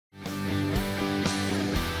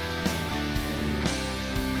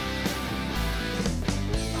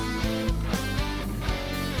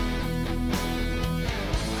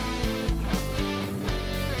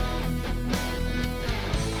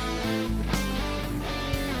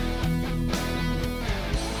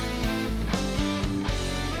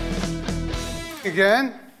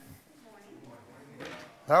Again?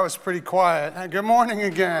 That was pretty quiet. Good morning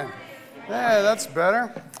again. Yeah, that's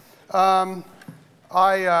better. I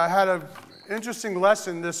had an interesting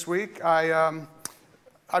lesson this week. I've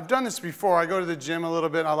done this before. I go to the gym a little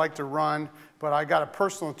bit. I like to run, but I got a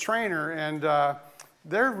personal trainer, and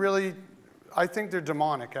they're really, I think they're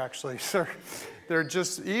demonic, actually. They're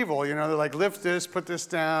just evil, you know. They're like, lift this, put this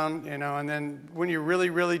down, you know, and then when you're really,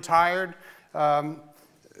 really tired,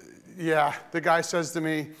 yeah, the guy says to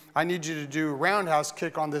me, I need you to do a roundhouse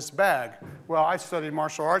kick on this bag. Well, I studied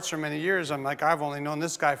martial arts for many years. I'm like, I've only known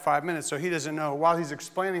this guy 5 minutes, so he doesn't know. While he's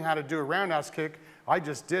explaining how to do a roundhouse kick, I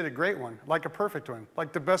just did a great one, like a perfect one,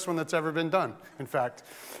 like the best one that's ever been done, in fact.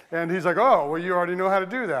 And he's like, oh, well, you already know how to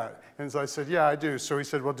do that. And so I said, yeah, I do. So he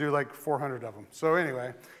said, well, do like 400 of them. So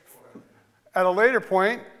anyway, at a later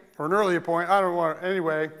point, or an earlier point, I don't want,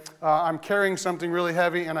 anyway, I'm carrying something really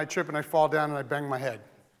heavy, and I trip and I fall down and I bang my head.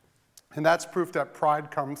 And that's proof that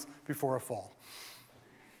pride comes before a fall.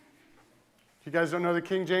 You guys don't know the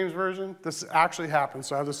King James Version? This actually happened.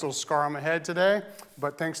 So I have this little scar on my head today.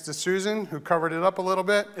 But thanks to Susan, who covered it up a little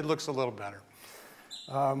bit, it looks a little better.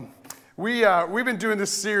 We've been doing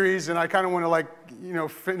this series, and I kind of want to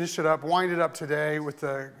finish it up, wind it up today with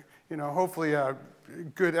hopefully a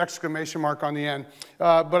good exclamation mark on the end.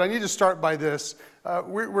 But I need to start by this.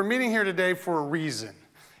 We're meeting here today for a reason.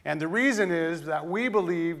 And the reason is that we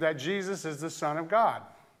believe that Jesus is the Son of God.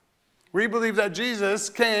 We believe that Jesus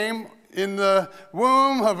came in the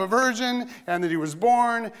womb of a virgin, and that he was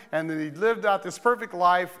born, and that he lived out this perfect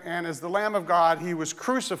life, and as the Lamb of God, he was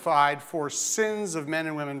crucified for sins of men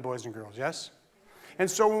and women, boys and girls, yes? And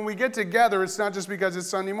so when we get together, it's not just because it's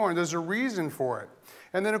Sunday morning. There's a reason for it.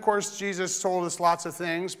 And then, of course, Jesus told us lots of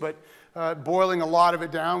things, but boiling a lot of it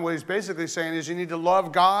down, what he's basically saying is you need to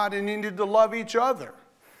love God and you need to love each other.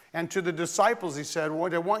 And to the disciples, he said,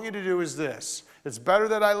 what I want you to do is this. It's better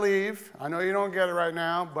that I leave. I know you don't get it right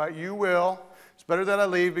now, but you will. It's better that I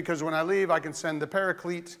leave because when I leave, I can send the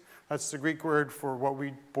Paraclete. That's the Greek word for what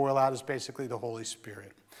we boil out as basically the Holy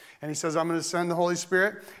Spirit. And he says, I'm going to send the Holy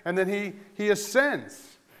Spirit. And then he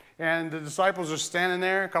ascends. And the disciples are standing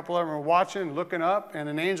there. A couple of them are watching, looking up. And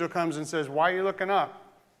an angel comes and says, why are you looking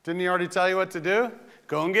up? Didn't he already tell you what to do?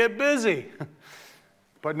 Go and get busy.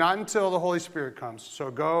 But not until the Holy Spirit comes.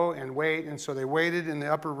 So go and wait. And so they waited in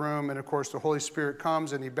the upper room. And, of course, the Holy Spirit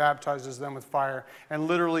comes and he baptizes them with fire. And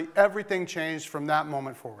literally everything changed from that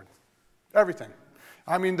moment forward. Everything.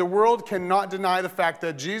 I mean, the world cannot deny the fact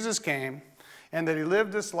that Jesus came and that he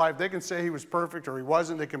lived this life. They can say he was perfect or he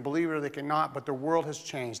wasn't. They can believe it or they cannot. But the world has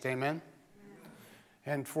changed. Amen?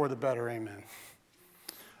 And for the better. Amen.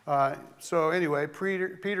 So anyway,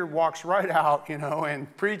 Peter walks right out,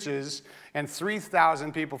 and preaches, and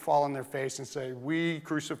 3,000 people fall on their face and say, we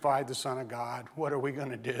crucified the Son of God. What are we going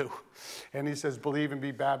to do? And he says, believe and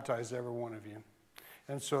be baptized, every one of you.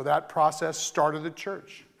 And so that process started the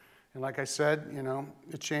church. And like I said,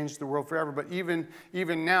 it changed the world forever. But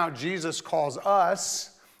even now, Jesus calls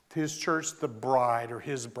us, his church, the bride, or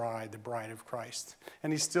his bride, the bride of Christ.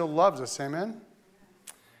 And he still loves us, amen?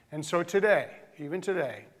 And so today, even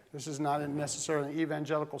today, this is not necessarily an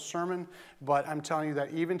evangelical sermon, but I'm telling you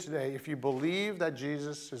that even today, if you believe that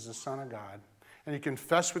Jesus is the Son of God, and you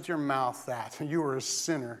confess with your mouth that you are a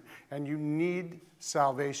sinner and you need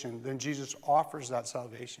salvation, then Jesus offers that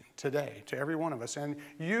salvation today to every one of us. And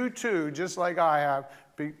you too, just like I have,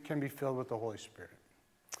 can be filled with the Holy Spirit.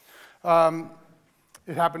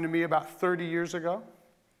 It happened to me about 30 years ago.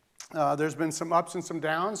 There's been some ups and some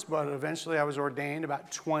downs, but eventually I was ordained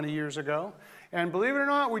about 20 years ago. And believe it or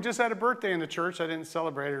not, we just had a birthday in the church. I didn't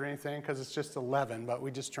celebrate it or anything because it's just 11, but we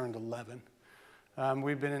just turned 11.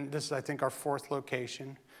 We've been in, this is I think our 4th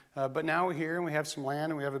location. But now we're here and we have some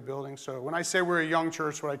land and we have a building. So when I say we're a young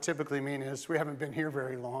church, what I typically mean is we haven't been here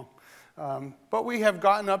very long. But we have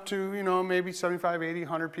gotten up to, maybe 75, 80,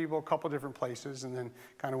 100 people, a couple different places. And then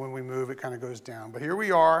kind of when we move, it kind of goes down. But here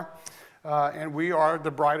we are. And we are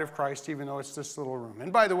the bride of Christ, even though it's this little room.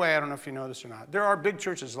 And by the way, I don't know if you know this or not. There are big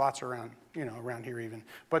churches, lots around, around here even.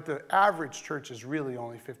 But the average church is really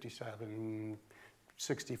only 57,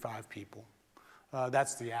 65 people.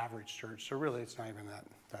 That's the average church. So really, it's not even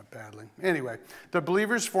that badly. Anyway, the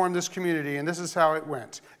believers formed this community, and this is how it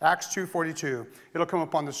went. Acts 2:42. It'll come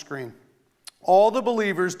up on the screen. All the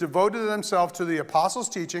believers devoted themselves to the apostles'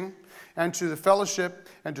 teaching and to the fellowship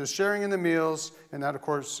and to sharing in the meals, and that, of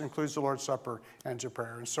course, includes the Lord's Supper and to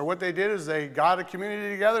prayer. And so what they did is they got a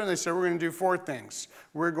community together, and they said, we're going to do 4 things.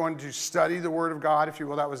 We're going to study the Word of God, if you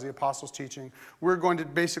will. That was the apostles' teaching. We're going to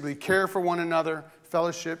basically care for one another,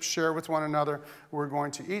 fellowship, share with one another. We're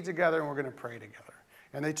going to eat together, and we're going to pray together.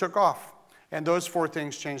 And they took off. And those 4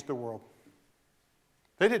 things changed the world.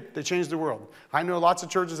 They did. They changed the world. I know lots of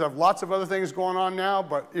churches have lots of other things going on now,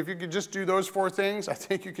 but if you could just do those 4 things, I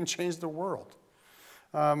think you can change the world.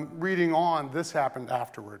 Reading on, this happened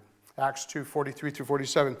afterward. Acts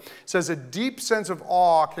 2:43-47 says, a deep sense of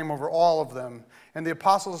awe came over all of them, and the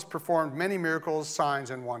apostles performed many miracles,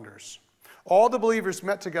 signs, and wonders. All the believers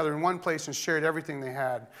met together in one place and shared everything they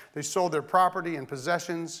had. They sold their property and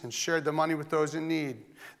possessions and shared the money with those in need.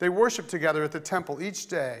 They worshiped together at the temple each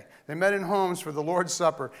day. They met in homes for the Lord's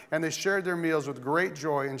Supper, and they shared their meals with great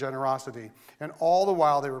joy and generosity. And all the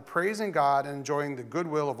while they were praising God and enjoying the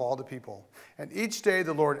goodwill of all the people. And each day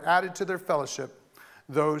the Lord added to their fellowship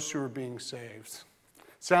those who were being saved.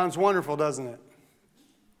 Sounds wonderful, doesn't it?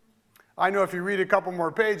 I know if you read a couple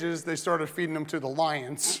more pages, they started feeding them to the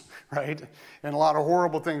lions, right? And a lot of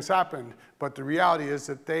horrible things happened. But the reality is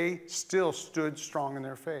that they still stood strong in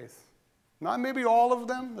their faith. Not maybe all of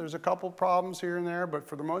them. There's a couple problems here and there. But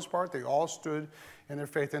for the most part, they all stood in their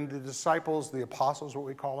faith. And the disciples, the apostles, what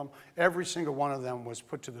we call them, every single one of them was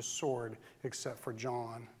put to the sword except for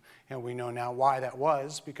John. And we know now why that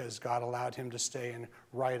was, because God allowed him to stay and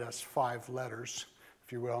write us 5 letters,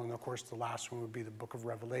 if you will. And of course, the last one would be the book of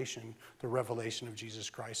Revelation, the revelation of Jesus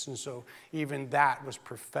Christ. And so even that was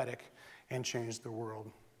prophetic and changed the world.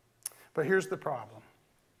 But here's the problem.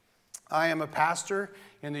 I am a pastor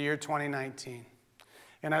in the year 2019.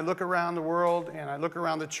 And I look around the world and I look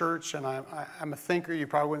around the church, and I'm a thinker. You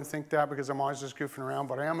probably wouldn't think that because I'm always just goofing around,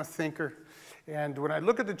 but I am a thinker. And when I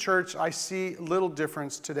look at the church, I see little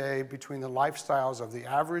difference today between the lifestyles of the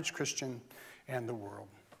average Christian and the world.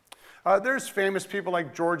 There's famous people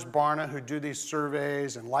like George Barna who do these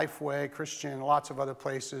surveys, and Lifeway, Christian, lots of other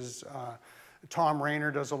places. Tom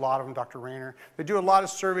Rainer does a lot of them, Dr. Rainer. They do a lot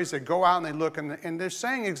of surveys. They go out and they look, and they're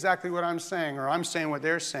saying exactly what I'm saying, or I'm saying what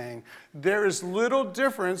they're saying. There is little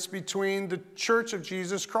difference between the Church of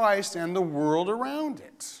Jesus Christ and the world around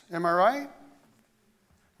it. Am I right?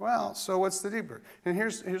 Well, so what's the deeper? And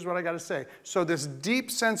here's what I got to say. So this deep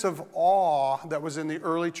sense of awe that was in the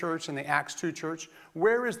early church and the Acts 2 church,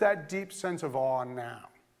 where is that deep sense of awe now?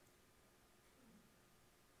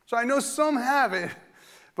 So I know some have it,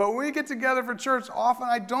 but when we get together for church, often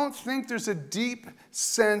I don't think there's a deep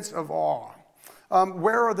sense of awe.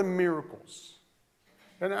 Where are the miracles?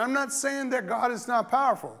 And I'm not saying that God is not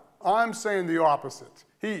powerful. I'm saying the opposite.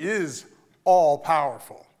 He is all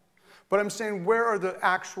powerful. But I'm saying, where are the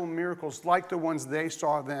actual miracles like the ones they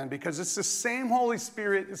saw then? Because it's the same Holy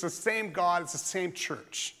Spirit, it's the same God, it's the same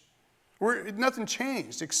church. Nothing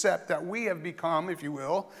changed except that we have become, if you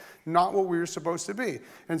will, not what we were supposed to be.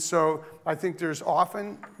 And so I think there's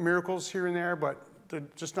often miracles here and there, but they're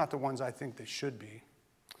just not the ones I think they should be.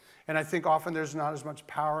 And I think often there's not as much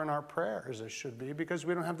power in our prayer as there should be because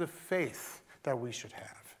we don't have the faith that we should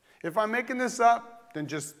have. If I'm making this up, then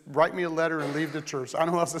just write me a letter and leave the church. I don't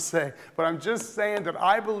know what else to say. But I'm just saying that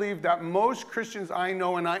I believe that most Christians I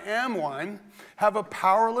know, and I am one, have a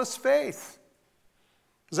powerless faith.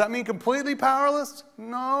 Does that mean completely powerless?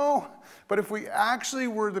 No. But if we actually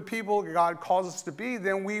were the people God calls us to be,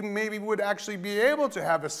 then we maybe would actually be able to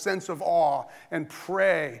have a sense of awe and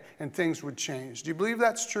pray, and things would change. Do you believe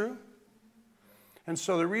that's true? And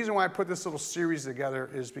so the reason why I put this little series together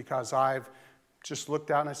is because I've just looked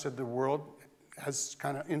out and I said the world has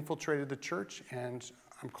kind of infiltrated the church, and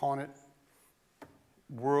I'm calling it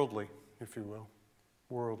worldly, if you will.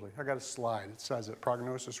 Worldly. I got a slide. It says it,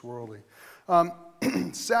 prognosis worldly.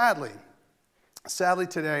 Sadly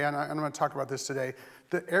today, and I'm going to talk about this today,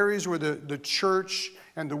 the areas where the church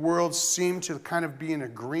and the world seem to kind of be in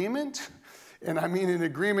agreement, and I mean in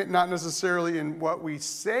agreement not necessarily in what we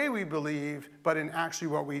say we believe, but in actually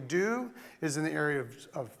what we do, is in the area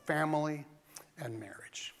of family and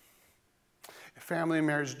marriage. Family and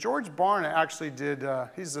marriage. George Barna actually did,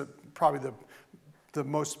 he's probably the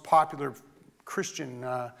most popular Christian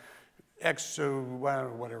whatever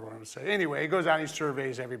I want to say. Anyway, he goes out and he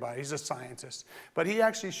surveys everybody. He's a scientist. But he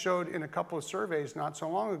actually showed in a couple of surveys not so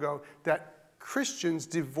long ago that Christians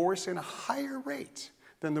divorce in a higher rate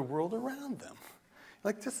than the world around them.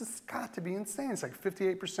 Like, this has got to be insane. It's like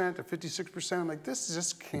 58% to 56%. I'm like, this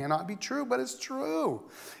just cannot be true, but it's true.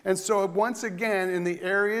 And so once again, in the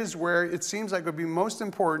areas where it seems like it would be most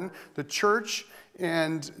important, the church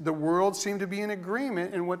and the world seem to be in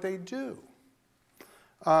agreement in what they do.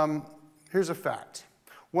 Here's a fact.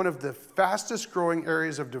 One of the fastest growing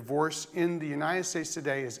areas of divorce in the United States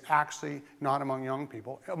today is actually not among young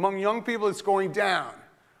people. Among young people, it's going down.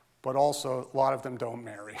 But also, a lot of them don't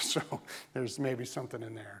marry, so there's maybe something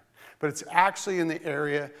in there. But it's actually in the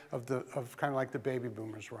area of kind of like the baby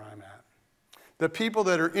boomers where I'm at. The people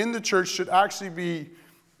that are in the church should actually be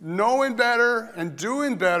knowing better and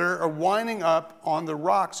doing better are winding up on the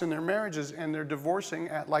rocks in their marriages, and they're divorcing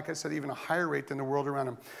at, like I said, even a higher rate than the world around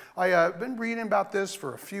them. I've been reading about this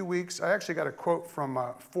for a few weeks. I actually got a quote from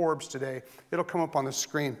Forbes today. It'll come up on the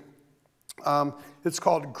screen. It's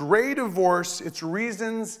called Gray Divorce, Its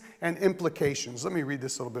Reasons and Implications. Let me read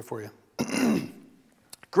this a little bit for you.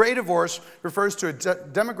 Gray divorce refers to a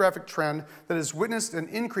demographic trend that has witnessed an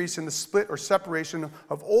increase in the split or separation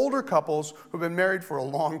of older couples who've been married for a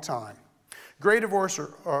long time. Gray divorce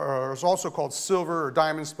is also called silver or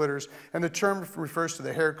diamond splitters, and the term refers to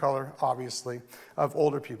the hair color, obviously, of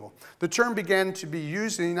older people. The term began to be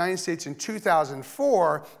used in the United States in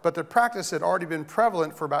 2004, but the practice had already been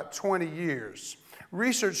prevalent for about 20 years.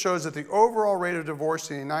 Research shows that the overall rate of divorce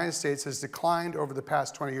in the United States has declined over the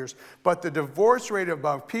past 20 years, but the divorce rate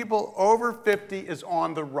among people over 50 is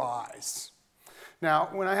on the rise. Now,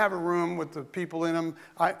 when I have a room with the people in them,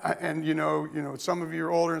 and you know, some of you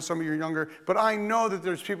are older and some of you are younger, but I know that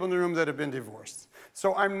there's people in the room that have been divorced.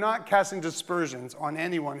 So I'm not casting dispersions on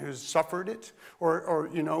anyone who's suffered it or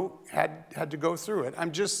had to go through it.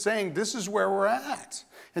 I'm just saying this is where we're at,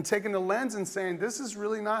 and taking the lens and saying this is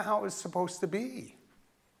really not how it's supposed to be.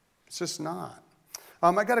 It's just not.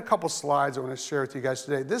 I got a couple slides I want to share with you guys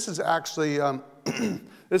today. This is actually,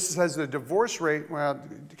 this has the divorce rate. Well,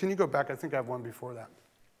 can you go back? I think I have one before that.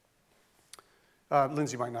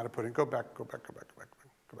 Lindsay might not have put it. Go back.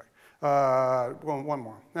 One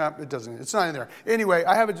more. No, it doesn't. It's not in there. Anyway,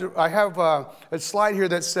 I have a slide here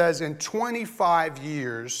that says in 25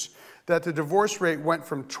 years that the divorce rate went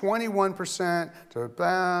from 21% to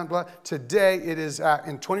blah, blah. Today, it is at,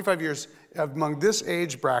 in 25 years, among this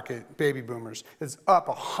age bracket, baby boomers, it's up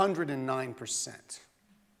 109%.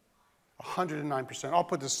 109%. I'll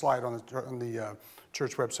put this slide on the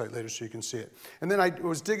church website later so you can see it. And then I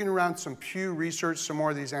was digging around some Pew Research, some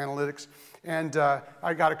more of these analytics, and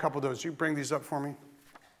I got a couple of those. You bring these up for me?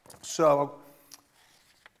 So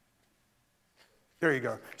there you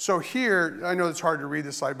go. So here, I know it's hard to read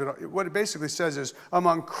this slide, but what it basically says is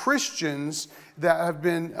among Christians that have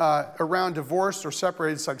been around divorced or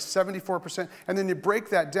separated, it's like 74%. And then you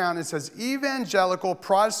break that down, it says evangelical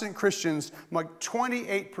Protestant Christians, like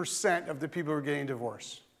 28% of the people who are getting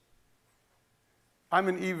divorced. I'm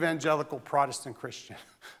an evangelical Protestant Christian,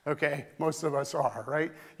 okay? Most of us are,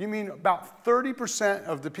 right? You mean about 30%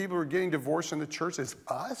 of the people who are getting divorced in the church is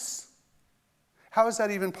us? How is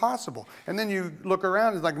that even possible? And then you look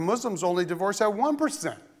around, it's like Muslims only divorce at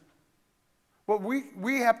 1%. Well,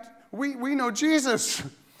 we know Jesus.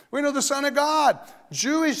 We know the Son of God.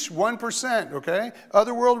 Jewish, 1%, okay?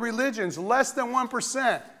 Other world religions, less than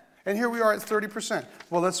 1%. And here we are at 30%.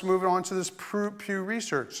 Well, let's move on to this Pew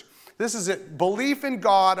Research. This is it. Belief in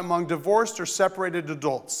God among divorced or separated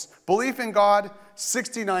adults. Belief in God,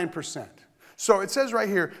 69%. So it says right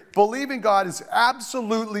here, believe in God is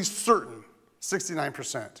absolutely certain.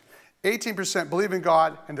 69%. 18% believe in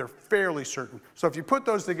God, and they're fairly certain. So if you put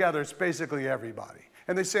those together, it's basically everybody.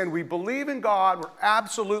 And they're saying, we believe in God, we're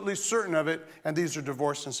absolutely certain of it, and these are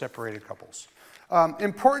divorced and separated couples.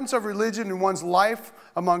 Importance of religion in one's life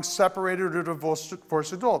among separated or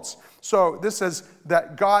divorced adults. So this says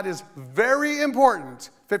that God is very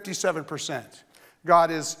important, 57%.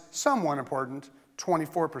 God is somewhat important,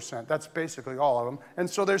 24%. That's basically all of them. And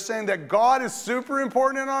so they're saying that God is super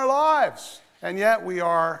important in our lives. And yet we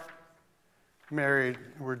are married,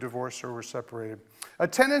 we're divorced, or we're separated.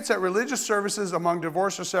 Attendance at religious services among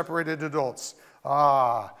divorced or separated adults.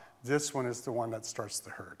 This one is the one that starts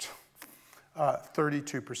to hurt.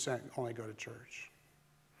 32% only go to church.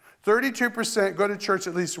 32% go to church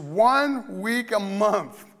at least 1 week a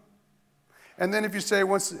month. And then if you say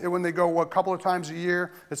when they go a couple of times a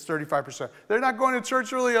year, it's 35%. They're not going to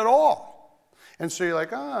church really at all. And so you're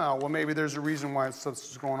like, well, maybe there's a reason why this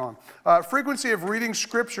is going on. Frequency of reading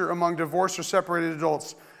scripture among divorced or separated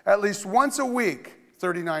adults, at least once a week,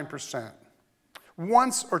 39%.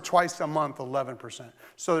 Once or twice a month, 11%.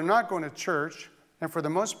 So they're not going to church, and for the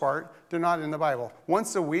most part, they're not in the Bible.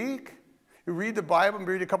 Once a week, you read the Bible and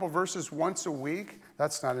read a couple verses once a week,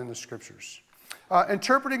 that's not in the scriptures.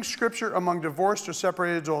 Interpreting scripture among divorced or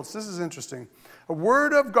separated adults. This is interesting. A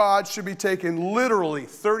word of God should be taken literally,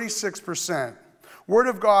 36%. Word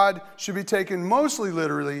of God should be taken mostly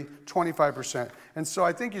literally, 25%. And so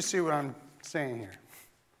I think you see what I'm saying here.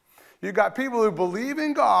 You got people who believe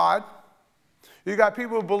in God. You got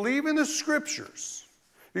people who believe in the scriptures.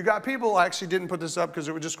 You got people, I actually didn't put this up because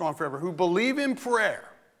it would just go on forever, who believe in prayer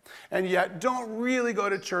and yet don't really go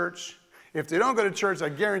to church. If they don't go to church, I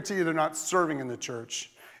guarantee you they're not serving in the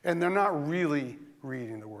church, and they're not really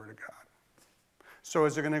reading the Word of God. So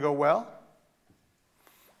is it going to go well?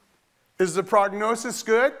 Is the prognosis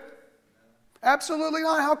good? Absolutely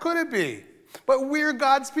not. How could it be? But we're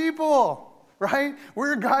God's people, right?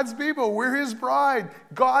 We're God's people. We're his bride.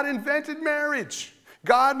 God invented marriage.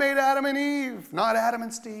 God made Adam and Eve, not Adam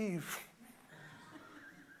and Steve.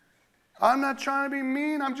 I'm not trying to be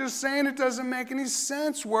mean. I'm just saying it doesn't make any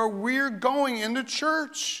sense where we're going in the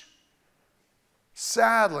church.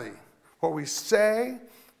 Sadly, what we say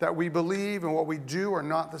that we believe and what we do are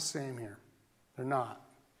not the same here. They're not.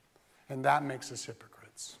 And that makes us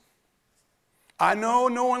hypocrites. I know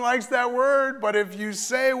no one likes that word, but if you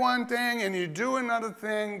say one thing and you do another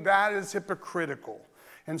thing, that is hypocritical.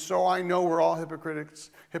 And so I know we're all hypocrites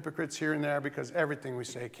here and there because everything we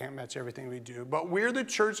say can't match everything we do. But we're the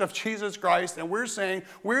church of Jesus Christ, and we're saying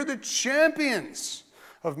we're the champions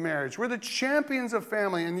of marriage. We're the champions of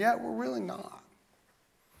family, and yet we're really not.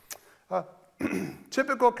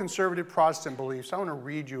 Typical conservative Protestant beliefs. I want to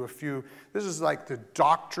read you a few. This is like the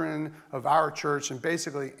doctrine of our church and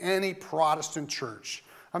basically any Protestant church.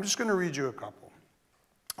 I'm just going to read you a couple.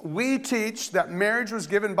 We teach that marriage was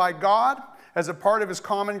given by God as a part of his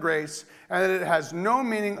common grace, and that it has no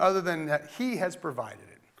meaning other than that he has provided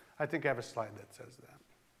it. I think I have a slide that says that.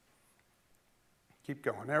 Keep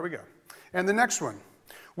going. There we go. And the next one.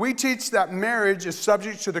 We teach that marriage is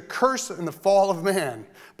subject to the curse and the fall of man,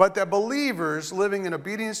 but that believers living in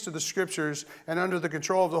obedience to the scriptures and under the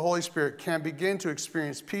control of the Holy Spirit can begin to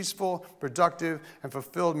experience peaceful, productive, and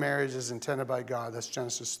fulfilled marriage as intended by God. That's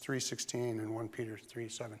Genesis 3:16 and 1 Peter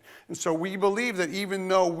 3:7. And so we believe that even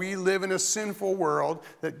though we live in a sinful world,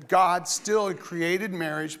 that God still created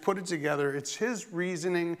marriage, put it together. It's his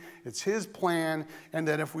reasoning, it's his plan, and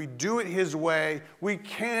that if we do it his way, we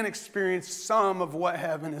can experience some of what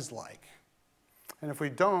heaven is like. And if we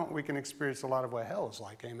don't, we can experience a lot of what hell is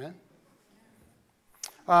like. Amen?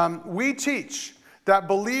 We teach that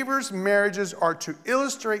believers' marriages are to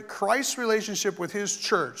illustrate Christ's relationship with his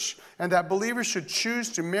church, and that believers should choose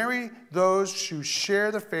to marry those who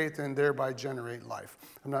share the faith and thereby generate life.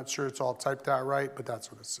 I'm not sure it's all typed out right, but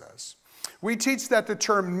that's what it says. We teach that the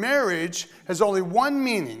term marriage has only one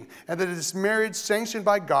meaning, and that it is marriage sanctioned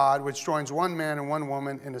by God, which joins one man and one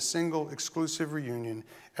woman in a single exclusive reunion,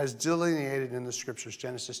 as delineated in the scriptures,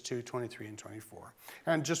 Genesis 2:23 and 24.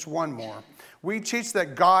 And just one more. We teach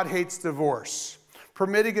that God hates divorce,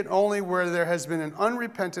 permitting it only where there has been an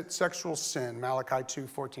unrepentant sexual sin, Malachi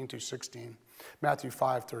 2:14-16. Matthew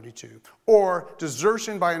 5:32, or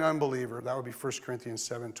desertion by an unbeliever. That would be 1 Corinthians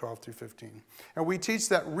 7:12-15. And we teach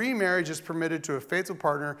that remarriage is permitted to a faithful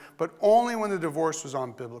partner, but only when the divorce was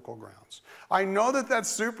on biblical grounds. I know that that's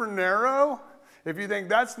super narrow. If you think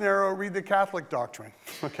that's narrow, read the Catholic doctrine,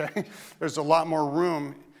 okay? There's a lot more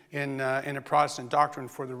room in a Protestant doctrine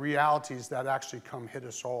for the realities that actually come hit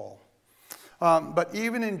us all. But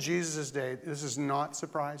even in Jesus' day, this is not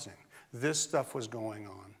surprising. This stuff was going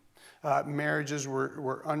on. Marriages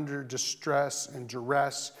were under distress and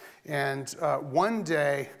duress. And one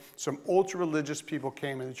day, some ultra-religious people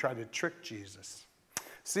came and they tried to trick Jesus.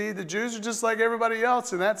 See, the Jews are just like everybody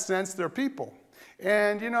else in that sense. They're people.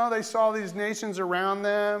 And, you know, they saw these nations around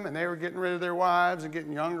them, and they were getting rid of their wives and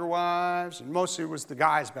getting younger wives. And mostly it was the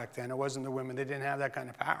guys back then. It wasn't the women. They didn't have that kind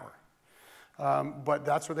of power. But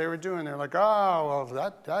that's what they were doing. They're like, oh,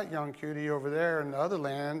 well, that young cutie over there in the other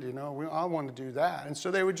land, you know, I want to do that. And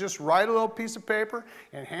so they would just write a little piece of paper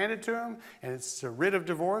and hand it to him, and it's a writ of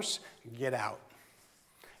divorce, get out.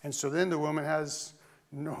 And so then the woman has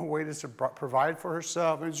no way to provide for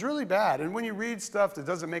herself. And it's really bad. And when you read stuff that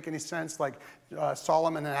doesn't make any sense, like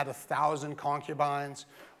Solomon had 1,000 concubines,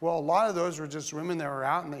 well, a lot of those were just women that were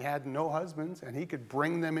out and they had no husbands, and he could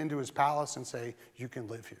bring them into his palace and say, you can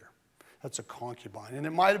live here. That's a concubine. And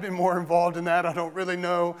it might have been more involved in that. I don't really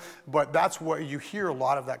know. But that's what you hear, a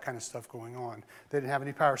lot of that kind of stuff going on. They didn't have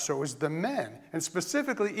any power. So it was the men, and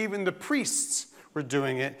specifically even the priests were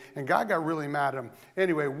doing it. And God got really mad at them.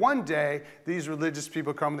 Anyway, one day, these religious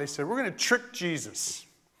people come and they said, we're going to trick Jesus.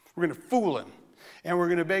 We're going to fool him. And we're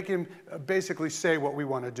going to make him basically say what we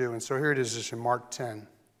want to do. And so here it is, just in Mark 10.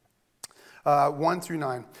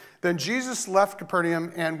 1-9. Then Jesus left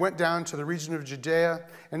Capernaum and went down to the region of Judea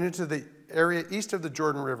and into the area east of the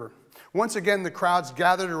Jordan River. Once again, the crowds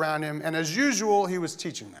gathered around him, and as usual, he was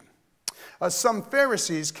teaching them. Some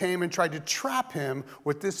Pharisees came and tried to trap him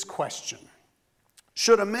with this question: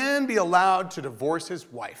 should a man be allowed to divorce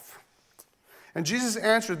his wife? And Jesus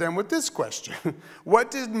answered them with this question: what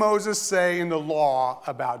did Moses say in the law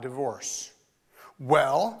about divorce?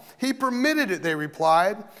 Well, he permitted it, they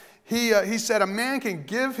replied. He said a man can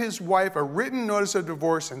give his wife a written notice of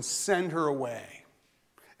divorce and send her away.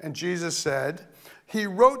 And Jesus said, he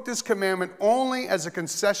wrote this commandment only as a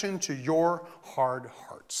concession to your hard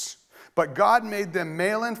hearts. But God made them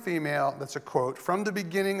male and female, that's a quote, from the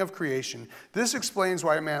beginning of creation. This explains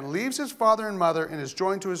why a man leaves his father and mother and is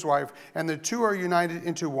joined to his wife, and the two are united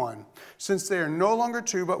into one. Since they are no longer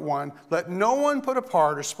two but one, let no one put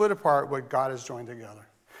apart or split apart what God has joined together.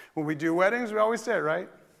 When we do weddings, we always say it, right?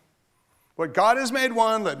 What God has made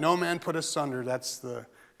one, let no man put asunder. That's the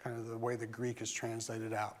kind of the way the Greek is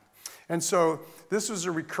translated out. And so this was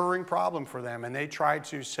a recurring problem for them, and they tried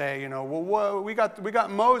to say, you know, well, we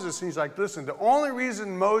got Moses, and he's like, listen, the only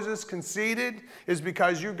reason Moses conceded is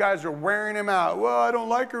because you guys are wearing him out. Well, I don't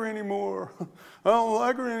like her anymore. I don't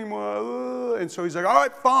like her anymore. And so he's like, all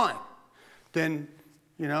right, fine. Then,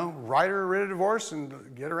 you know, write her a writ of divorce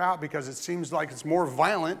and get her out, because it seems like it's more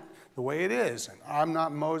violent the way it is. And I'm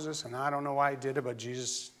not Moses, and I don't know why he did it, but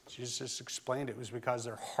Jesus just explained it was because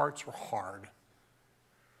their hearts were hard.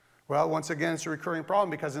 Well, once again, it's a recurring problem,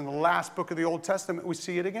 because in the last book of the Old Testament, we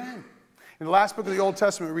see it again. In the last book of the Old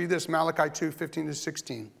Testament, read this, Malachi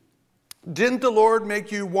 2:15-16. Didn't the Lord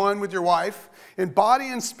make you one with your wife? In body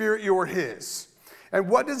and spirit, you are his. And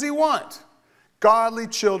what does he want? Godly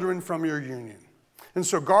children from your union. And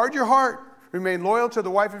so guard your heart. Remain loyal to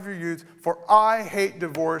the wife of your youth, for I hate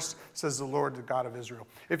divorce, says the Lord, the God of Israel.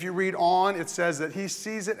 If you read on, it says that he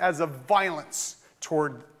sees it as a violence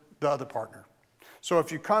toward the other partner. So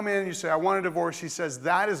if you come in and you say, I want a divorce, he says,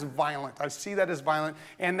 that is violent. I see that as violent,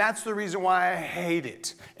 and that's the reason why I hate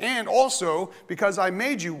it. And also, because I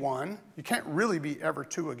made you one, you can't really be ever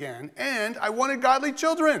two again, and I wanted godly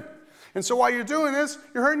children. And so while you're doing this,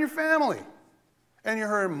 you're hurting your family, and you're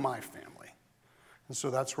hurting my family. And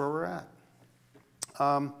so that's where we're at.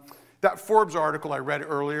 That Forbes article I read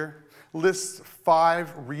earlier lists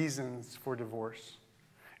 5 reasons for divorce.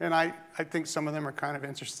 And I think some of them are kind of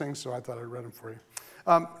interesting, so I thought I'd read them for you.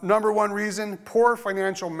 Number 1 reason, poor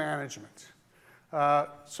financial management.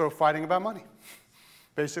 So fighting about money.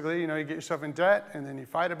 Basically, you know, you get yourself in debt, and then you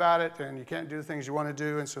fight about it, and you can't do the things you want to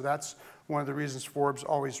do, and so that's one of the reasons Forbes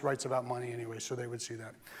always writes about money anyway, so they would see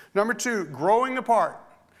that. Number 2, growing apart.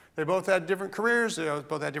 They both had different careers, they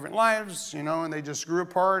both had different lives, you know, and they just grew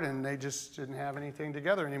apart, and they just didn't have anything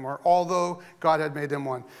together anymore, although God had made them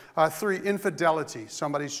one. 3, infidelity.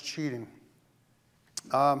 Somebody's cheating.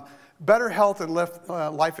 Better health and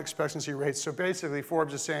life expectancy rates. So basically,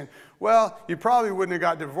 Forbes is saying, well, you probably wouldn't have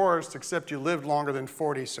got divorced except you lived longer than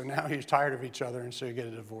 40, so now you're tired of each other, and so you get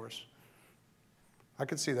a divorce. I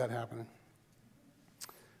could see that happening.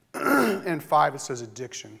 And 5, it says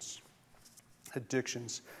addictions.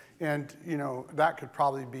 Addictions. And, you know, that could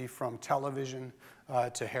probably be from television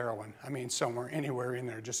to heroin. I mean, somewhere, anywhere in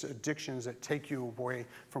there. Just addictions that take you away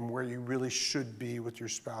from where you really should be with your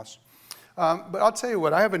spouse. But I'll tell you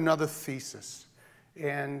what, I have another thesis.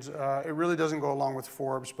 And it really doesn't go along with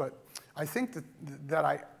Forbes, but I think that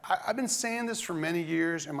I've been saying this for many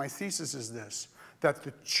years, and my thesis is this, that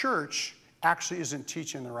the church actually isn't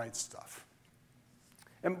teaching the right stuff.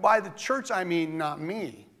 And by the church, I mean not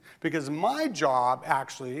me. Because my job,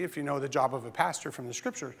 actually, if you know the job of a pastor from the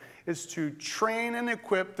scripture, is to train and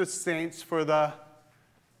equip the saints for the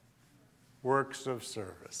works of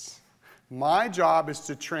service. My job is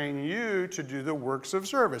to train you to do the works of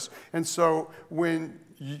service. And so when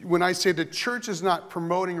I say the church is not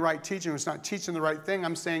promoting right teaching, it's not teaching the right thing,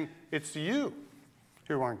 I'm saying it's you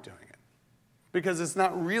who aren't doing it. Because it's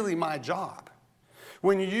not really my job.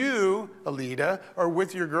 When you, Alita, are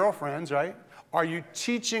with your girlfriends, right? Are you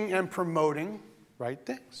teaching and promoting right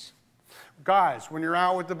things? Guys, when you're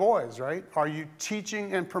out with the boys, right? Are you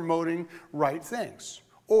teaching and promoting right things?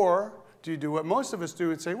 Or do you do what most of us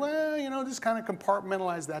do and say, well, you know, just kind of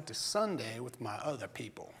compartmentalize that to Sunday with my other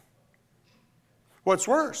people? What's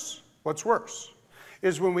worse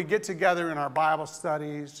is when we get together in our Bible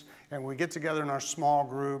studies and we get together in our small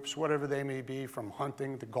groups, whatever they may be, from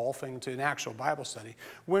hunting to golfing to an actual Bible study,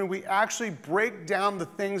 when we actually break down the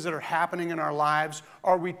things that are happening in our lives,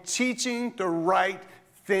 are we teaching the right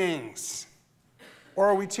things? Or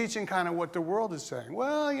are we teaching kind of what the world is saying?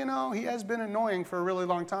 Well, you know, he has been annoying for a really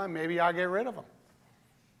long time. Maybe I'll get rid of him.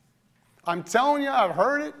 I'm telling you, I've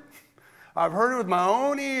heard it. I've heard it with my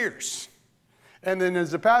own ears. And then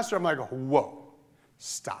as a pastor, I'm like, whoa,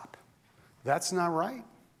 stop. That's not right.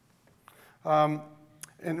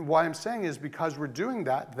 And what I'm saying is because we're doing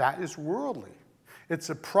that, that is worldly. It's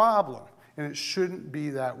a problem, and it shouldn't be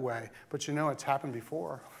that way. But you know, it's happened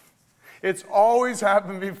before. It's always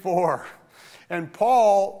happened before. And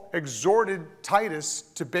Paul exhorted Titus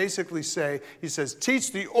to basically say, he says,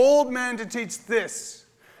 teach the old men to teach this.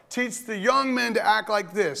 Teach the young men to act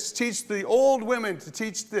like this. Teach the old women to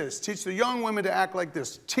teach this. Teach the young women to act like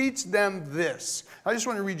this. Teach them this. I just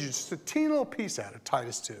want to read you just a teeny little piece out of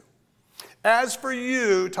Titus 2. As for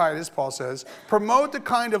you, Titus, Paul says, promote the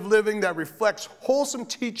kind of living that reflects wholesome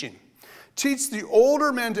teaching. Teach the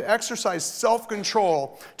older men to exercise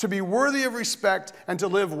self-control, to be worthy of respect, and to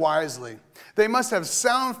live wisely. They must have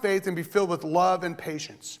sound faith and be filled with love and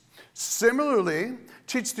patience. Similarly,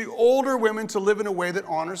 teach the older women to live in a way that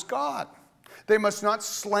honors God. They must not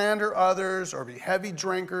slander others or be heavy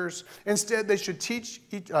drinkers. Instead, they should teach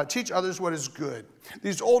others what is good.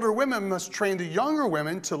 These older women must train the younger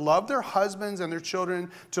women to love their husbands and their children,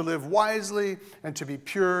 to live wisely and to be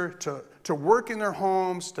pure, to work in their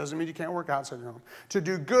homes. Doesn't mean you can't work outside your home. To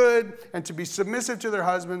do good and to be submissive to their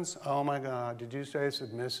husbands. Oh my God, did you say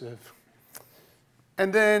submissive?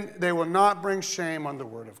 And then they will not bring shame on the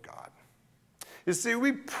word of God. You see,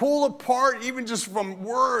 we pull apart even just from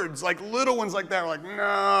words, like little ones like that. We're like,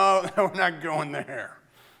 no, we're not going there.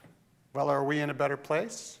 Well, are we in a better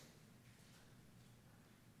place?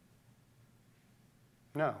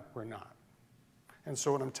 No, we're not. And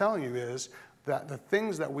so what I'm telling you is that the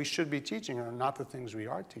things that we should be teaching are not the things we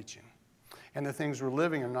are teaching. And the things we're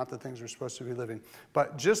living are not the things we're supposed to be living.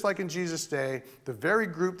 But just like in Jesus' day, the very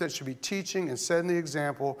group that should be teaching and setting the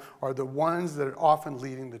example are the ones that are often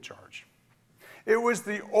leading the charge. It was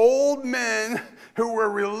the old men who were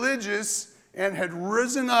religious and had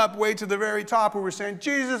risen up way to the very top who were saying,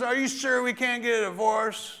 Jesus, are you sure we can't get a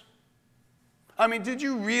divorce? I mean, did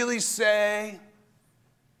you really say?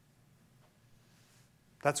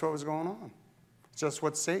 That's what was going on. It's just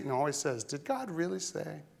what Satan always says. Did God really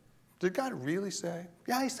say? Did God really say?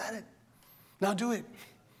 Yeah, he said it. Now do it.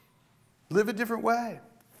 Live a different way.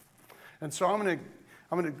 And so I'm going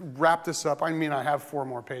to wrap this up. I mean, I have 4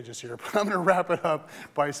 more pages here, but I'm going to wrap it up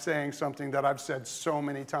by saying something that I've said so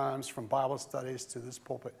many times from Bible studies to this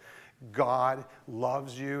pulpit. God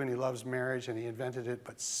loves you and he loves marriage and he invented it,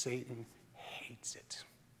 but Satan hates it.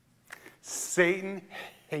 Satan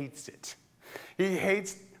hates it. He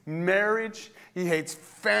hates marriage. He hates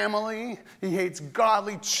family. He hates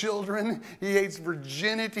godly children. He hates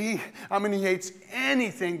virginity. I mean, he hates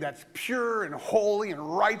anything that's pure and holy and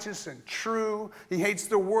righteous and true. He hates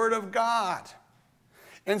the Word of God.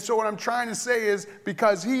 And so what I'm trying to say is,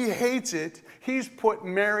 because he hates it, he's put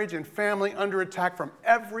marriage and family under attack from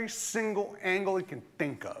every single angle he can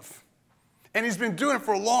think of. And he's been doing it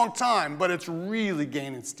for a long time, but it's really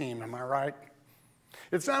gaining steam, am I right?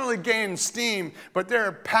 It's not only gaining steam, but there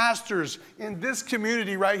are pastors in this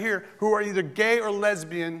community right here who are either gay or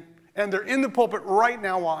lesbian, and they're in the pulpit right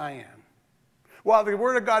now while I am. While the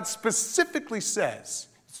Word of God specifically says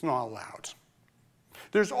it's not allowed.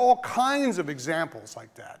 There's all kinds of examples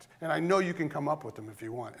like that, and I know you can come up with them if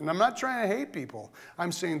you want. And I'm not trying to hate people.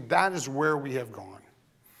 I'm saying that is where we have gone.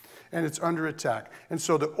 And it's under attack. And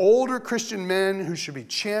so the older Christian men who should be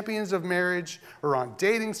champions of marriage are on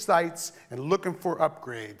dating sites and looking for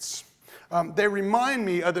upgrades. They remind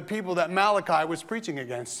me of the people that Malachi was preaching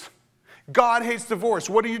against. God hates divorce.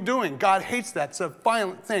 What are you doing? God hates that. It's a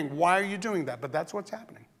violent thing. Why are you doing that? But that's what's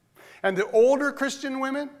happening. And the older Christian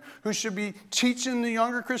women who should be teaching the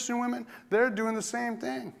younger Christian women, they're doing the same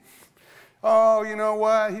thing. Oh, you know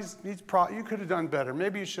what? You could have done better.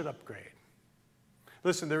 Maybe you should upgrade.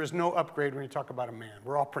 Listen, there is no upgrade when you talk about a man.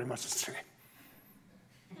 We're all pretty much the same.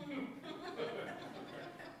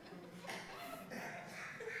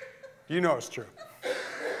 You know it's true.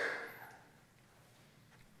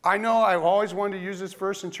 I know I've always wanted to use this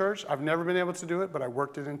verse in church. I've never been able to do it, but I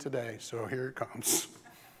worked it in today, so here it comes.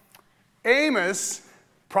 Amos,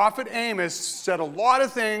 prophet Amos, said a lot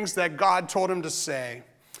of things that God told him to say.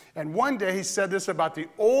 And one day he said this about the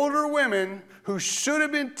older women who should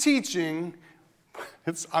have been teaching.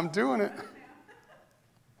 I'm doing it.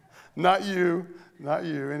 Not you,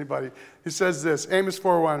 anybody. He says this, Amos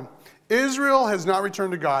 4:1. Israel has not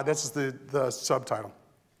returned to God. That's the subtitle.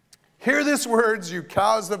 Hear these words, you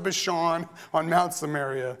cows of Bashan on Mount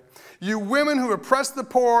Samaria. You women who oppress the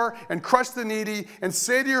poor and crush the needy and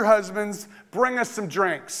say to your husbands, bring us some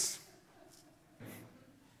drinks.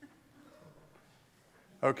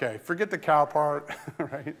 Okay, forget the cow part,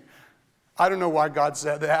 right? I don't know why God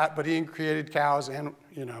said that, but he created cows and,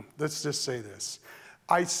 let's just say this.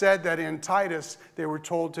 I said that in Titus, they were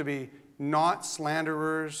told to be not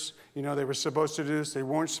slanderers. They were supposed to do this. They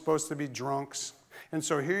weren't supposed to be drunks. And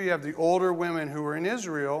so here you have the older women who were in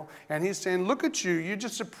Israel, and he's saying, look at you. You're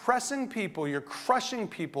just oppressing people. You're crushing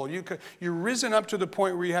people. You're risen up to the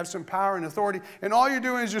point where you have some power and authority, and all you're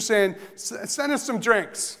doing is you're saying, send us some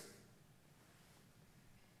drinks.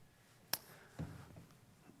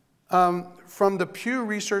 From the Pew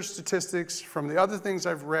Research statistics, from the other things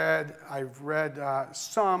I've read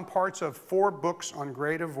some parts of 4 books on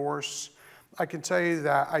gay divorce. I can tell you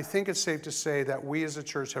that I think it's safe to say that we as a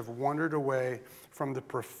church have wandered away from the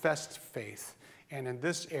professed faith. And in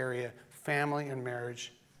this area, family and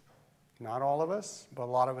marriage, not all of us, but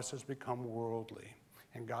a lot of us has become worldly.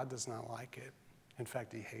 And God does not like it. In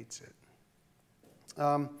fact, he hates it.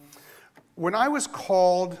 When I was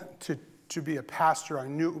called to be a pastor, I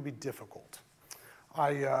knew it would be difficult.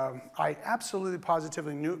 I absolutely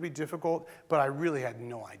positively knew it would be difficult, but I really had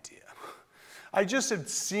no idea. I just had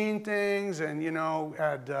seen things and,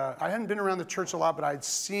 I hadn't been around the church a lot, but I'd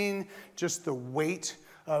seen just the weight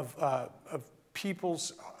of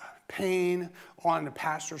people's pain on the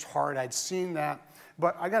pastor's heart. I'd seen that.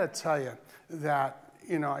 But I got to tell you that,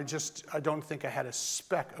 I don't think I had a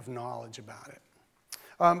speck of knowledge about it.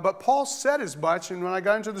 But Paul said as much, and when I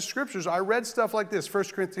got into the scriptures, I read stuff like this,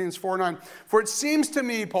 1 Corinthians 4:9. For it seems to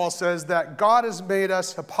me, Paul says, that God has made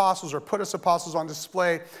us apostles, or put us apostles on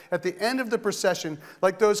display at the end of the procession,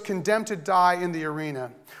 like those condemned to die in the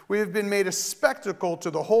arena. We have been made a spectacle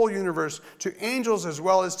to the whole universe, to angels as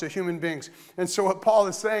well as to human beings. And so what Paul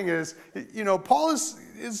is saying is, Paul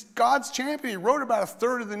is God's champion. He wrote about a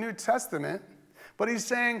third of the New Testament, but he's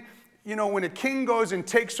saying, when a king goes and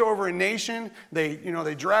takes over a nation, they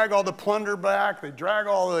drag all the plunder back, they drag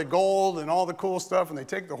all the gold and all the cool stuff, and they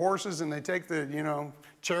take the horses and they take the,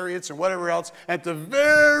 chariots and whatever else. At the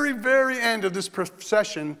very, very end of this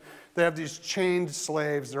procession, they have these chained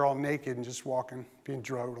slaves. They're all naked and just walking, being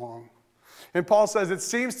dragged along. And Paul says, it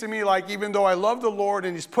seems to me like even though I love the Lord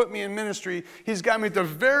and he's put me in ministry, he's got me at the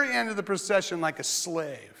very end of the procession like a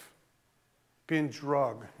slave, being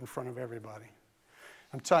drugged in front of everybody.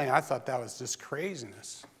 I'm telling you, I thought that was just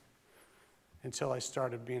craziness until I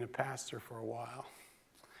started being a pastor for a while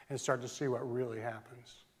and started to see what really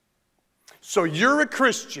happens. So you're a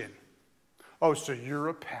Christian. Oh, so you're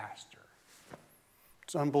a pastor.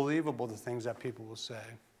 It's unbelievable the things that people will say.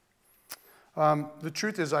 The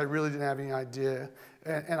truth is I really didn't have any idea,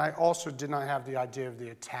 and I also did not have the idea of the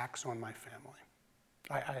attacks on my family.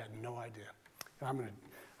 I had no idea. And I'm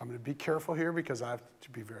going to be careful here because I have to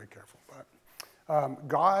be very careful. But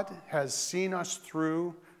God has seen us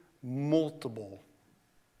through multiple,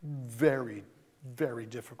 very, very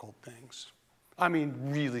difficult things. I mean,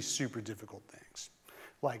 really super difficult things.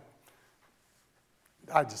 Like,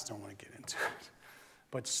 I just don't want to get into it.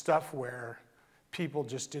 But stuff where people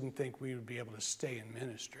just didn't think we would be able to stay in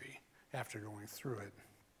ministry after going through it.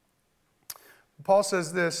 Paul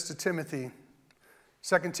says this to Timothy,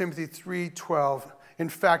 2 Timothy 3:12. In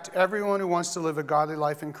fact, everyone who wants to live a godly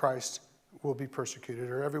life in Christ will be persecuted,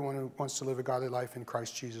 or everyone who wants to live a godly life in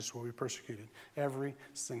Christ Jesus will be persecuted. Every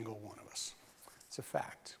single one of us. It's a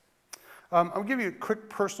fact. I'll give you a quick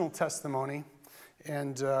personal testimony,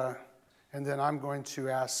 and then I'm going to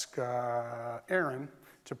ask Aaron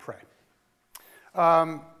to pray.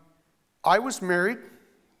 I was married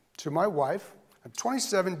to my wife on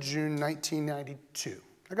 27 June 1992.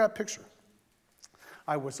 I got a picture.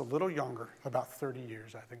 I was a little younger, about 30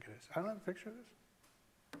 years, I think it is. I don't have a picture of this.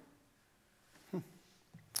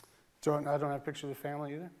 I don't have a picture of the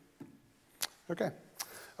family either? Okay.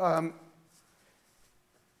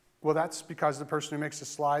 Well, that's because the person who makes the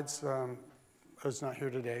slides is not here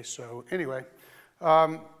today. So anyway,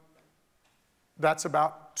 that's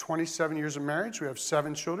about 27 years of marriage. We have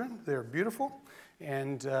 7 children. They're beautiful.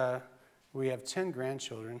 And we have 10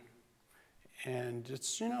 grandchildren. And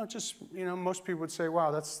it's, most people would say, wow,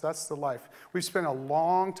 that's the life. We've spent a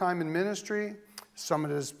long time in ministry. Some of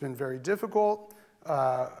it has been very difficult.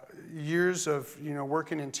 Years of,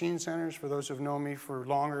 working in teen centers. For those who've known me for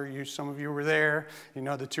longer, some of you were there.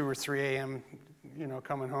 The 2 or 3 a.m.,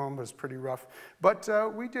 coming home was pretty rough. But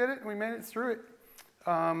we did it, and we made it through it.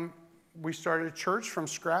 We started a church from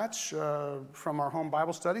scratch from our home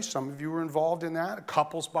Bible study. Some of you were involved in that, a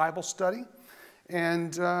couples Bible study.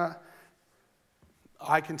 And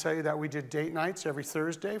I can tell you that we did date nights every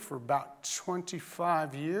Thursday for about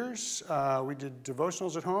 25 years. We did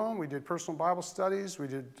devotionals at home. We did personal Bible studies. We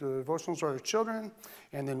did devotionals with our children.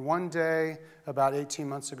 And then one day, about 18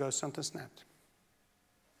 months ago, something snapped.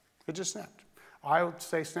 It just snapped. I would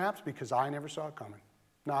say snapped because I never saw it coming.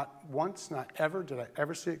 Not once, not ever did I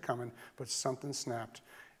ever see it coming, but something snapped.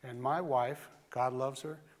 And my wife, God loves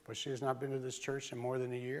her, but she has not been to this church in more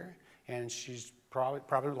than a year, and she's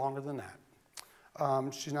probably longer than that.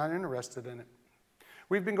 She's not interested in it.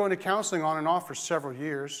 We've been going to counseling on and off for several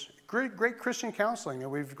years. Great Christian counseling,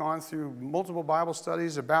 and we've gone through multiple Bible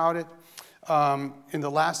studies about it. In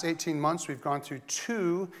the last 18 months, we've gone through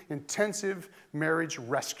 2 intensive marriage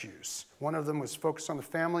rescues. One of them was focused on the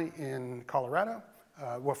family in Colorado.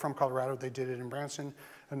 from Colorado. They did it in Branson.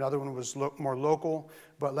 Another one was more local.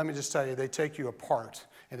 But let me just tell you, they take you apart,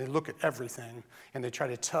 and they look at everything, and they try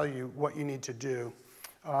to tell you what you need to do.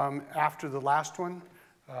 After the last one,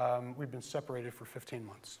 we've been separated for 15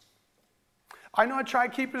 months. I know I try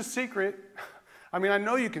to keep it a secret. I mean, I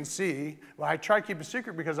know you can see, but I try to keep it a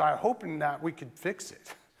secret because I was hoping that we could fix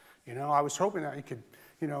it. I was hoping that you could,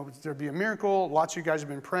 there'd be a miracle. Lots of you guys have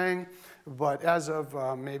been praying. But as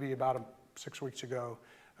of maybe about 6 weeks ago,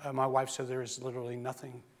 my wife said there is literally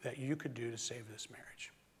nothing that you could do to save this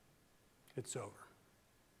marriage. It's over.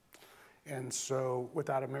 And so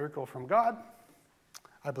without a miracle from God,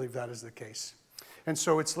 I believe that is the case. And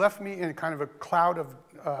so it's left me in kind of a cloud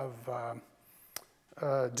of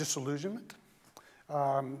disillusionment.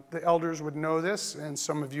 The elders would know this, and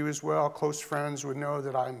some of you as well, close friends, would know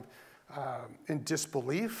that I'm in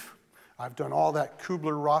disbelief. I've done all that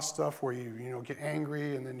Kubler-Ross stuff where you get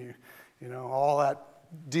angry, and then all that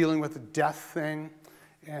dealing with the death thing,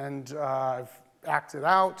 and I've acted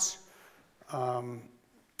out.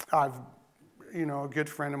 A good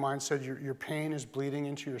friend of mine said your pain is bleeding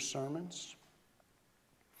into your sermons,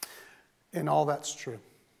 and all that's true.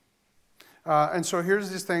 And so here's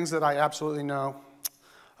these things that I absolutely know.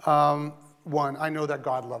 One, I know that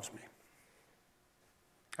God loves me.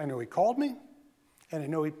 I know he called me, and I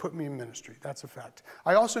know he put me in ministry. That's a fact.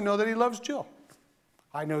 I also know that he loves Jill.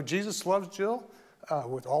 I know Jesus loves Jill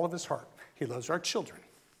with all of his heart. He loves our children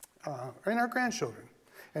and our grandchildren.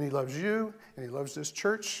 And he loves you, and he loves this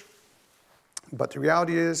church. But the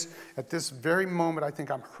reality is, at this very moment, I think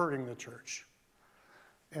I'm hurting the church.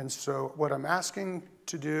 And so what I'm asking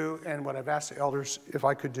to do, and what I've asked the elders if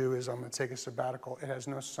I could do, is I'm going to take a sabbatical. It has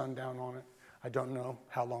no sundown on it. I don't know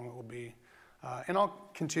how long it will be. And I'll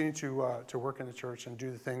continue to work in the church and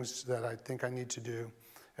do the things that I think I need to do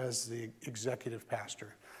as the executive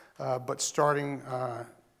pastor. But starting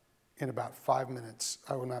in about 5 minutes,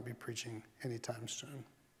 I will not be preaching anytime soon.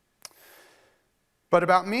 But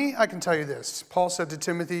about me, I can tell you this. Paul said to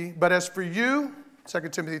Timothy, but as for you, 2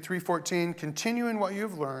 Timothy 3:14, continue in what you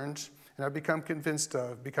have learned and have become convinced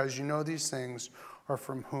of, because you know these things are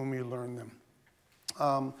from whom you learn them.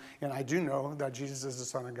 And I do know that Jesus is the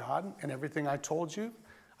Son of God, and everything I told you,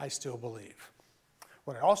 I still believe.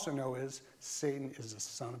 What I also know is Satan is the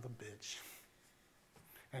son of a bitch.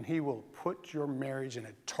 And he will put your marriage in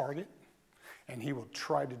a target, and he will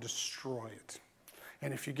try to destroy it.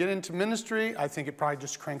 And if you get into ministry, I think it probably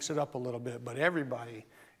just cranks it up a little bit, but everybody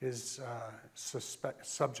is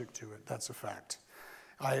subject to it. That's a fact.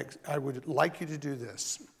 I would like you to do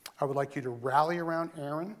this. I would like you to rally around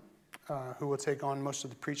Aaron, who will take on most of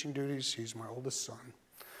the preaching duties. He's my oldest son.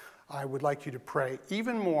 I would like you to pray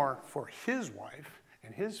even more for his wife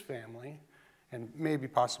and his family, and maybe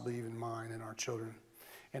possibly even mine and our children.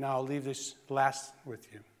 And I'll leave this last with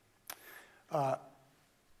you.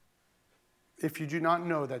 If you do not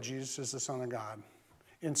know that Jesus is the Son of God,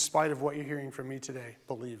 in spite of what you're hearing from me today,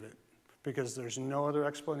 believe it. Because there's no other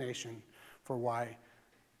explanation for why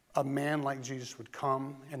a man like Jesus would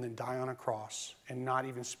come and then die on a cross and not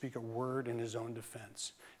even speak a word in his own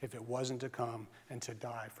defense if it wasn't to come and to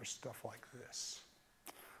die for stuff like this.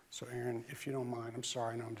 So Aaron, if you don't mind, I'm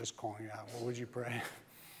sorry, I know I'm just calling you out. What would you pray?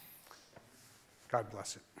 God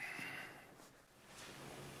bless it.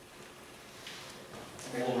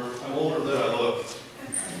 I'm older than I look.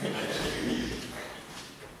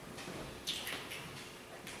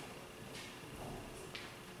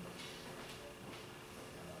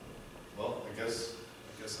 Well, I guess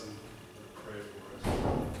I'm going to pray for us.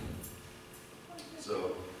 So,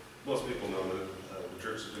 most people know that the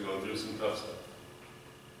church has been going through some tough stuff.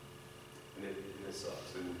 And it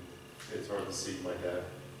sucks. And it's hard to see my dad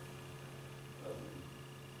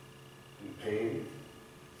in pain.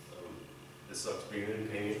 It sucks being in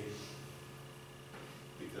pain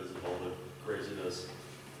because of all the craziness.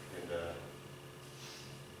 And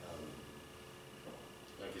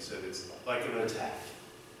like you said, it's like an attack.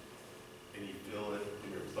 And you feel it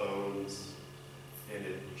in your bones, and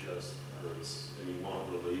it just hurts, and you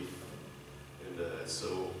want relief. And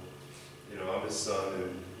so, I'm his son,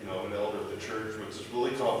 and, I'm an elder at the church, which is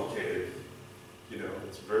really complicated.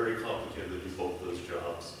 It's very complicated to do both those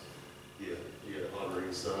jobs. Be an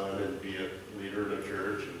honoring son and be a leader in a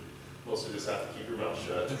church, and mostly just have to keep your mouth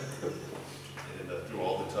shut. And through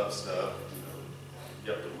all the tough stuff,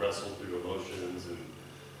 you have to wrestle through emotions and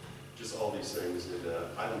just all these things. And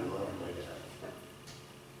I love my dad.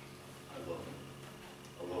 I love him.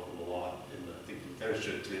 I love him a lot, and I think you guys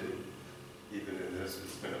should too. Even in this,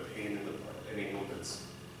 it's been a pain in the butt. Anyone that's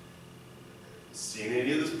seen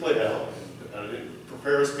any of this play out, and I didn't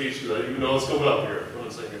prepare a speech because I didn't even know what's coming up here. You know what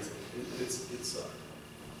I'm saying? It sucked.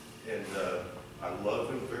 And I love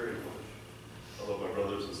him very much. I love my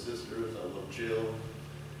brothers and sisters. I love Jill.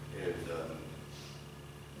 And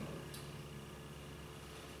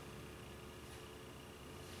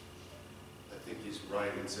I think he's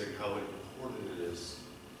right in saying how important it is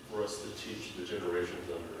for us to teach the generations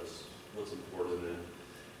under us what's important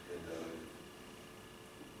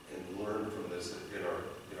and learn from this in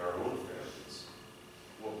our own families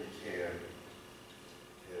what we can.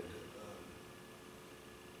 And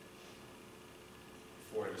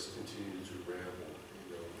before I just continue to ramble,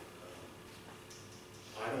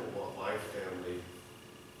 I don't want my family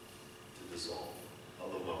to dissolve. I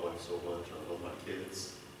love my wife so much. I love my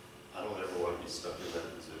kids. I don't ever want to be stuck in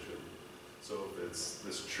that position. So if it's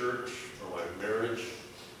this church or my marriage,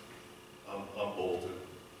 I'm bolted.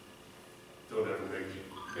 Don't ever make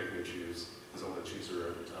me choose, because I'm going to choose her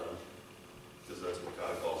every time, because that's what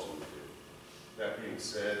God calls me to do. That being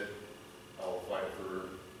said, I'll fight for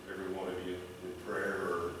every one of you in prayer,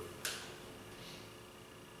 or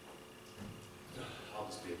I'll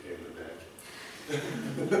just be a pain in the neck.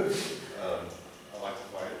 I like to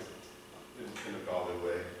fight in a godly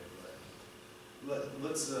way.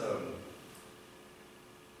 Let's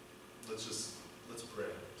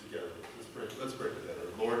pray together. Let's pray together.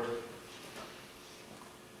 Lord,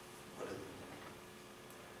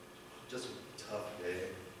 just a tough day,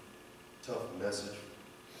 tough message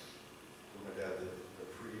for my dad to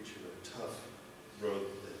preach, and a tough road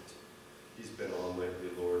that he's been on lately,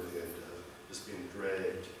 Lord, and just being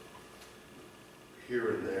dragged here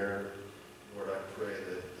and there. Lord, I pray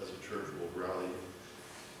that as a church we'll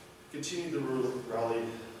continue to rally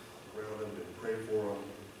around him and pray for him.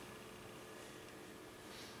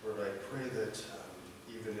 Lord, I pray that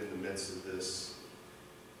even in the midst of this,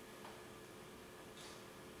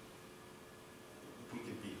 we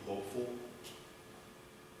could be hopeful,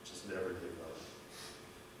 just never give up.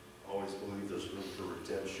 Always believe there's room for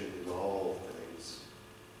redemption in all things.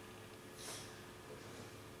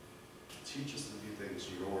 Teach us to do things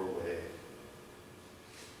your way.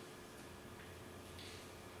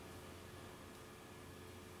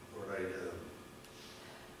 Lord, I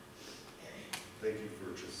thank you for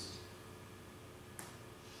just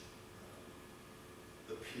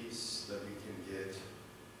the peace that we can get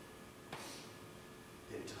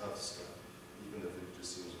in tough stuff, even if it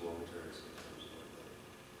just seems momentary sometimes.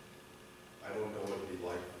 I don't know what it'd be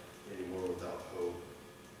like anymore without hope.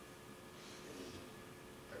 And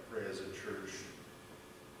I pray as a church,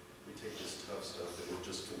 we take this tough stuff and it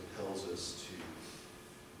just compels us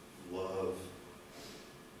to love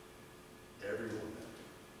everyone,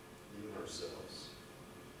 even ourselves.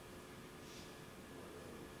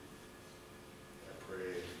 I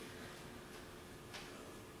pray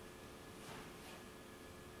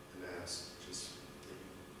and ask just that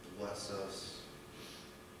you bless us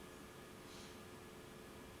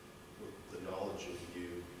with the knowledge of you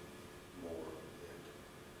more, and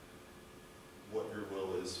what your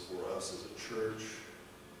will is for us as a church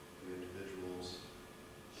and individuals.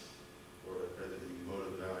 Lord, I pray that you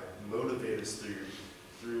motivate us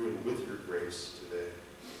through and with your grace today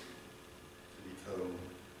to become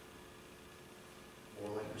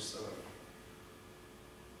more like your Son.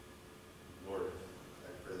 Lord, I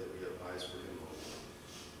pray that we have eyes for him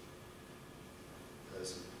as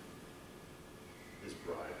his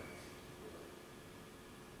bride.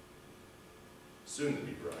 Soon to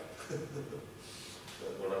be bride.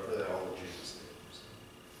 Lord, I pray that all in Jesus'